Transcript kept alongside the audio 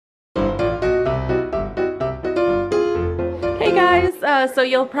So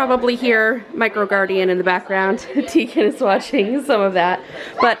you'll probably hear Micro Guardian in the background. Teagan is watching some of that.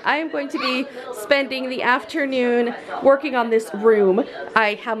 But I am going to be spending the afternoon working on this room.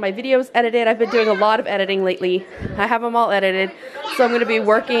 I have my videos edited. I've been doing a lot of editing lately. I have them all edited. So I'm going to be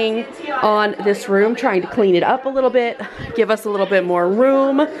working on this room, trying to clean it up a little bit, give us a little bit more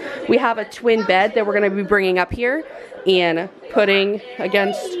room. We have a twin bed that we're going to be bringing up here and putting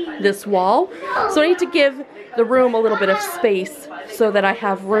against this wall. So I need to give the room a little bit of space so that I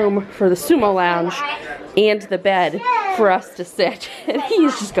have room for the sumo lounge and the bed for us to sit. And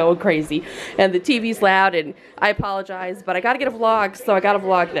he's just going crazy. And the TV's loud, and I apologize, but I gotta get a vlog, so I gotta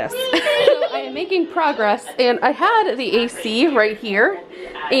vlog this. So I am making progress, and I had the AC right here,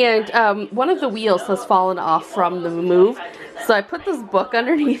 and one of the wheels has fallen off from the move. So I put this book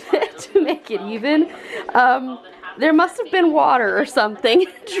underneath it to make it even. There must have been water or something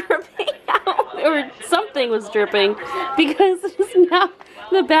dripping out, or something was dripping, because now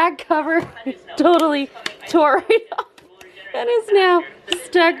the back cover is totally tore right up and is now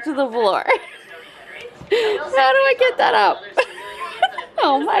stuck to the floor. How do I get that up?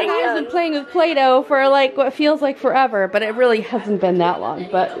 Oh my God. I've been playing with Play-Doh for like what feels like forever, but it really hasn't been that long,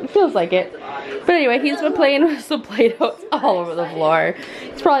 but it feels like it. But anyway, he's been playing with some Play-Doh. It's all over the floor.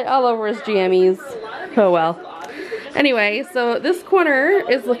 It's probably all over his jammies. Oh well. Anyway, so this corner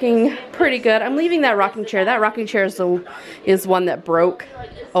is looking pretty good. I'm leaving that rocking chair. That rocking chair is one that broke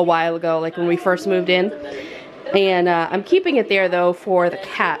a while ago, like when we first moved in. And I'm keeping it there though for the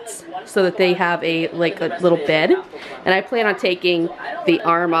cats, so that they have a little bed. And I plan on taking the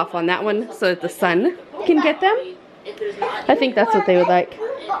arm off on that one so that the sun can get them. I think that's what they would like.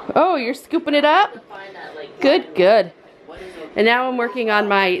 Oh, you're scooping it up? Good, good. And now I'm working on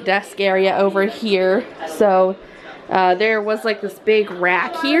my desk area over here. So there was like this big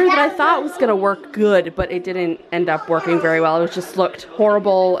rack here that I thought was gonna work good, but it didn't end up working very well. It just looked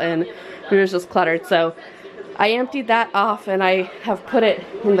horrible and it was just cluttered. So I emptied that off and I have put it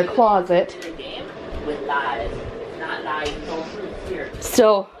in the closet.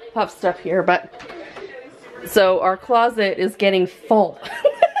 Still have stuff here, but so our closet is getting full.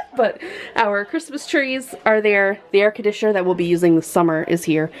 But our Christmas trees are there. The air conditioner that we'll be using this summer is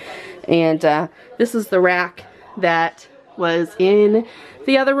here. And this is the rack that was in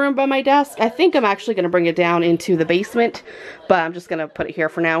the other room by my desk. I think I'm actually going to bring it down into the basement, but I'm just going to put it here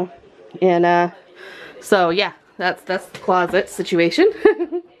for now. And so yeah, that's the closet situation.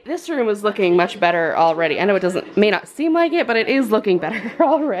 This room is looking much better already. I know it may not seem like it, but it is looking better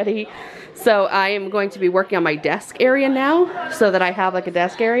already. So I am going to be working on my desk area now, so that I have like a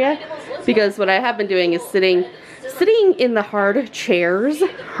desk area, because what I have been doing is sitting in the hard chairs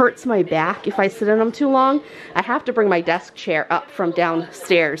hurts my back if I sit in them too long. I have to bring my desk chair up from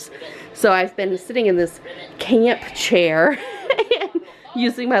downstairs. So I've been sitting in this camp chair and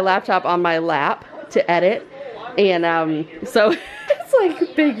using my laptop on my lap to edit. And so it's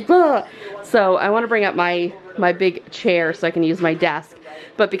like big blah. So I want to bring up my big chair so I can use my desk.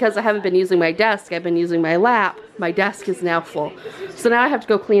 But because I haven't been using my desk, I've been using my lap. My desk is now full. So now I have to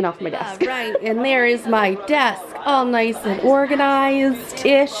go clean off my desk. Right, and there is my desk, all nice and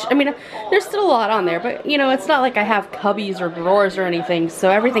organized-ish. I mean, there's still a lot on there, but you know, it's not like I have cubbies or drawers or anything, so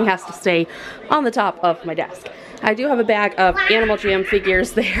everything has to stay on the top of my desk. I do have a bag of Animal Jam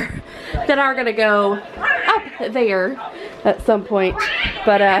figures there that are gonna go up there at some point,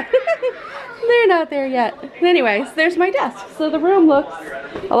 but they're not there yet. Anyways, there's my desk. So the room looks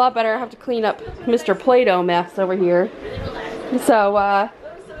a lot better. I have to clean up Mr. Play-Doh mess over here. So,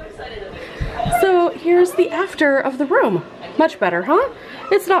 so here's the after of the room. Much better, huh?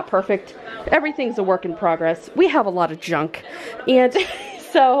 It's not perfect. Everything's a work in progress. We have a lot of junk. And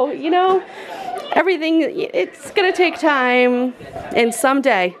so, you know, everything, it's gonna take time, and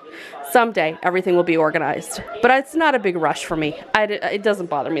someday everything will be organized. But it's not a big rush for me. It doesn't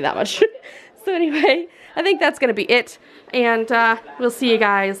bother me that much. So anyway, I think that's gonna be it, and we'll see you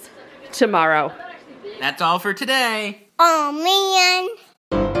guys tomorrow. That's all for today. Oh man.